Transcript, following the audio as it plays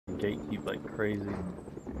gatekeep like crazy.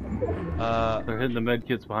 They're hitting the med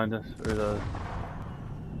kits behind us, or the.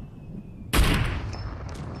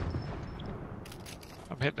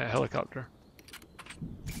 I'm hitting that helicopter.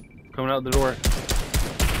 Coming out the door.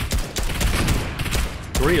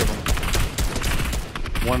 3 of them.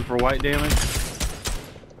 1 for white damage.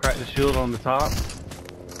 Cracked the shield on the top.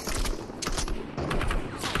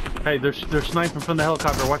 Hey, they're sniping from the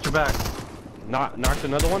helicopter. Watch your back. Knocked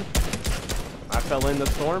another one. I fell in the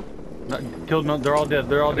storm. Killed none. They're all dead.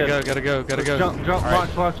 They're all dead. Gotta go. Jump,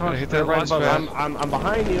 Right. launch. Hit that Right launch above pad. us. I'm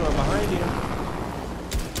behind you. I'm behind you.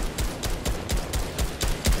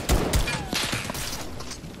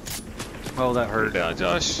 Oh, that hurt. Yeah,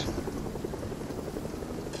 Josh.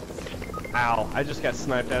 Ow! I just got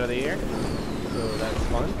sniped out of the air. So that's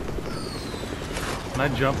fun. Can I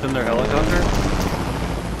jump in their helicopter?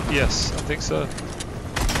 Yes, I think so.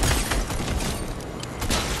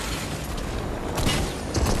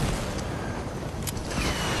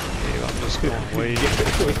 Yeah, I'm just going way.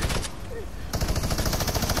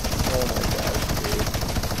 Oh my gosh,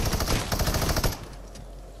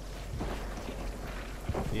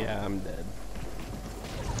 dude. Yeah, I'm dead.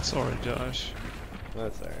 Sorry, Josh.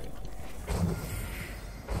 That's alright.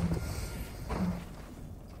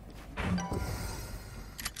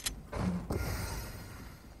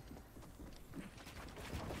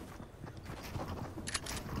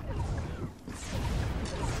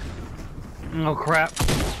 Oh crap.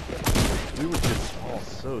 We were just all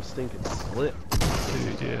so stinking slick.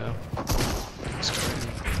 Dude, yeah. It's crazy.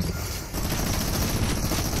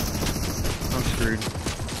 I'm screwed.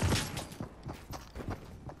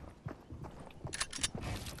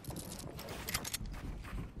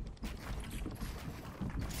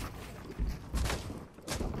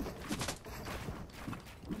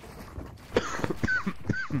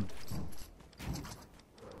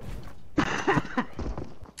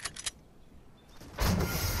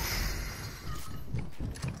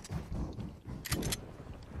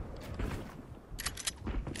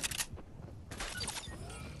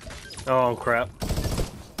 Oh crap.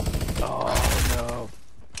 Oh no.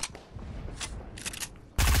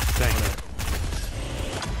 Dang it.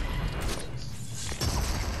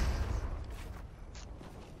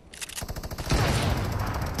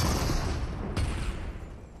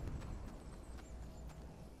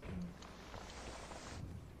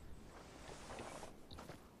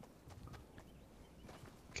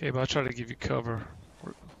 Okay, but I'll try to give you cover.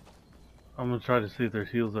 I'm gonna try to see if there's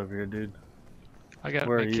heals over here, dude. I got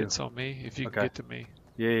Where are med you? kits on me, if you Okay. can get to me.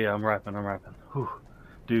 Yeah, I'm rapping. Whew.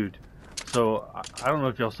 Dude. So, I don't know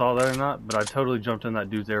if y'all saw that or not, but I totally jumped in that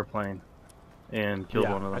dude's airplane and killed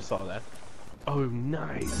one of them. I saw that. Oh,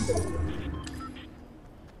 nice.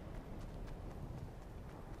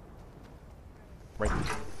 Right.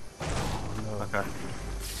 Oh, no. Okay.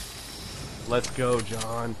 Let's go,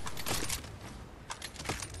 John.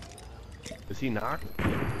 Is he knocked?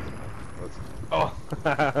 Let's... Oh!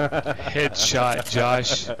 Headshot,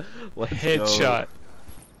 Josh. Let's Headshot.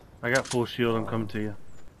 I got full shield. I'm coming to you. Go.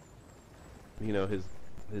 You know, his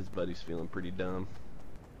buddy's feeling pretty dumb.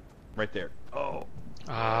 Right there. Oh.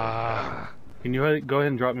 Ah. Can you go ahead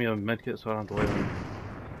and drop me a medkit so I don't have to wait on you?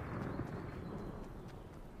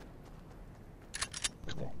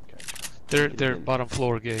 They're bottom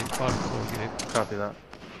floor gate. Bottom floor gate. Copy that.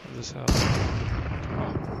 Of this house.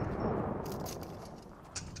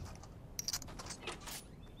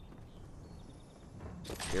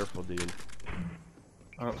 Careful, dude.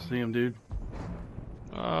 I don't see him, dude.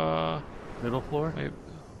 Middle floor? Maybe.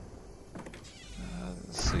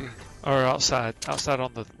 Let's see. Or outside. Outside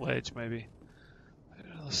on the ledge, maybe.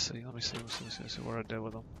 Let's see. Let me see where I did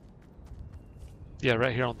with them. Yeah,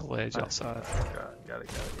 right here on the ledge outside. Got it.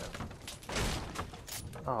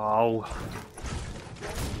 Oh.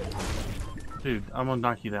 Dude, I'm gonna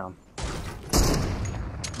knock you down.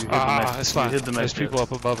 You hit It's fine. You hit the There's medkit. people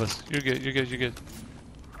up above us. You're good.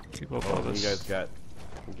 People above us. You guys got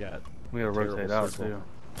We gotta rotate terrible out circle. too.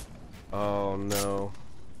 Oh no.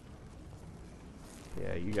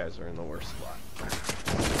 Yeah, you guys are in the worst spot.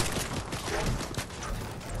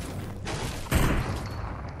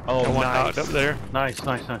 Oh, Got one nice. knocked up there. Nice.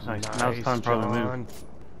 Now's the time to probably move.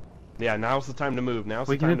 Yeah, now's the time to move. Now's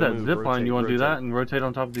We the can time hit to that move. zip line. Rotate, You want to do that rotate. and rotate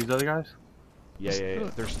on top of these other guys? Yeah.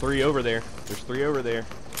 There's 3 over there.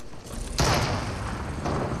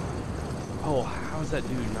 Oh, how is that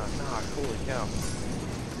dude not knocked? Holy cow.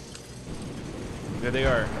 There they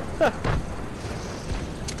are.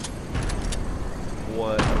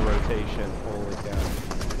 What a rotation. Holy cow.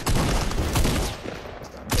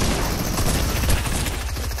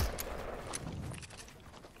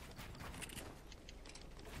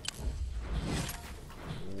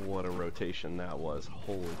 What rotation that was.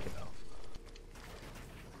 Holy cow.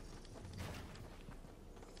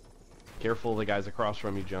 Careful, the guys across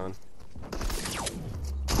from you, John.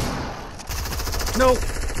 Nope.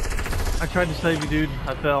 I tried to save you, dude.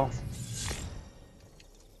 I fell.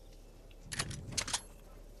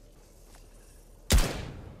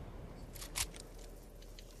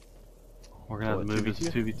 We're gonna have to move this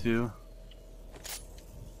 2v2.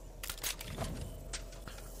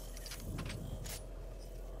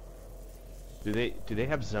 Do they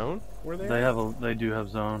have zone? Where they? They do have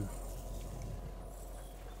zone.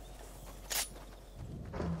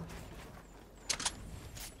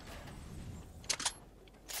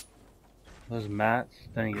 Those mats,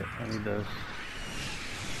 dang it, I need those.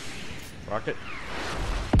 Rocket.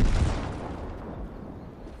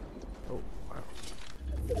 Oh, wow.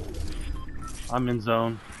 I'm in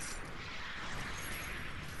zone.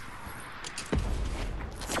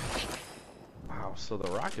 Wow, so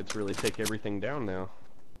the rockets really take everything down now.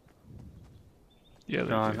 Yeah,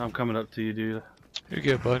 John, I'm coming up to you, dude. you're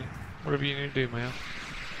good, buddy. Whatever you need to do, man.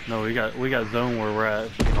 No, we got zone where we're at.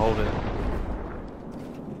 We can hold it.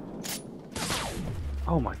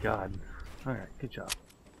 Oh my god. Alright, good job.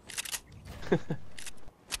 He's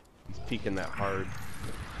peeking that hard.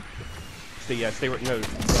 Stay where, no.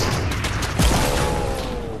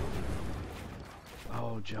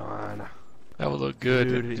 Oh, John. That would look good,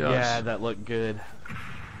 Dude, Josh. yeah, that looked good.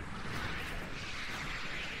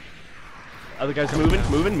 Other guys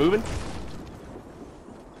moving.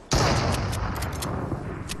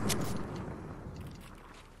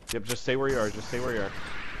 Yep, just stay where you are,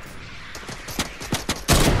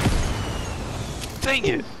 Dang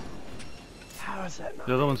it! How is that not?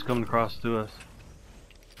 The other one's coming across to us.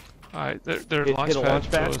 Alright, they're Hit a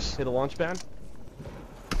launch pad. close. Hit a launch pad.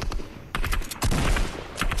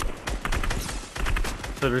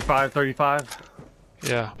 35.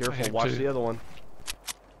 Yeah. Careful, watch the other one.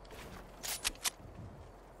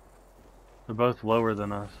 They're both lower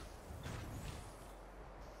than us.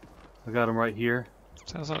 I got them right here.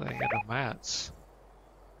 Sounds like they got the mats.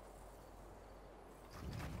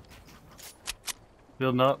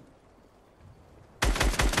 Building up.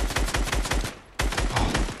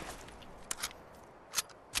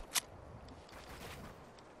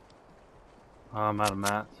 I'm out of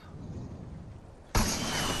mats.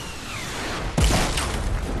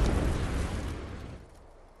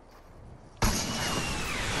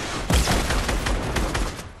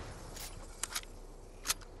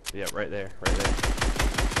 Yeah, right there.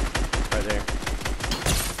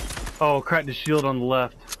 Oh, cracked the shield on the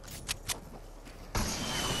left.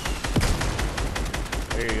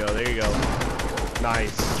 There you go.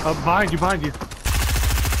 Nice. Oh, behind you.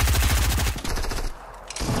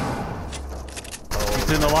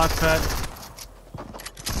 He's in the launch pad.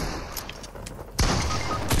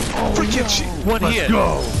 Oh, freaking one Let's hit!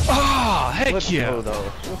 go! Ah, heck Let's yeah! go,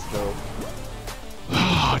 though. Let's go.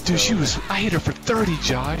 Oh, dude, I hit her for 30,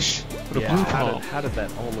 Josh. With a blue how pump. did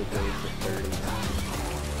that only go for 30?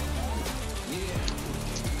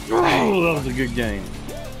 Oh, that was a good game.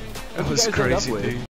 That was you guys end up crazy, with? dude.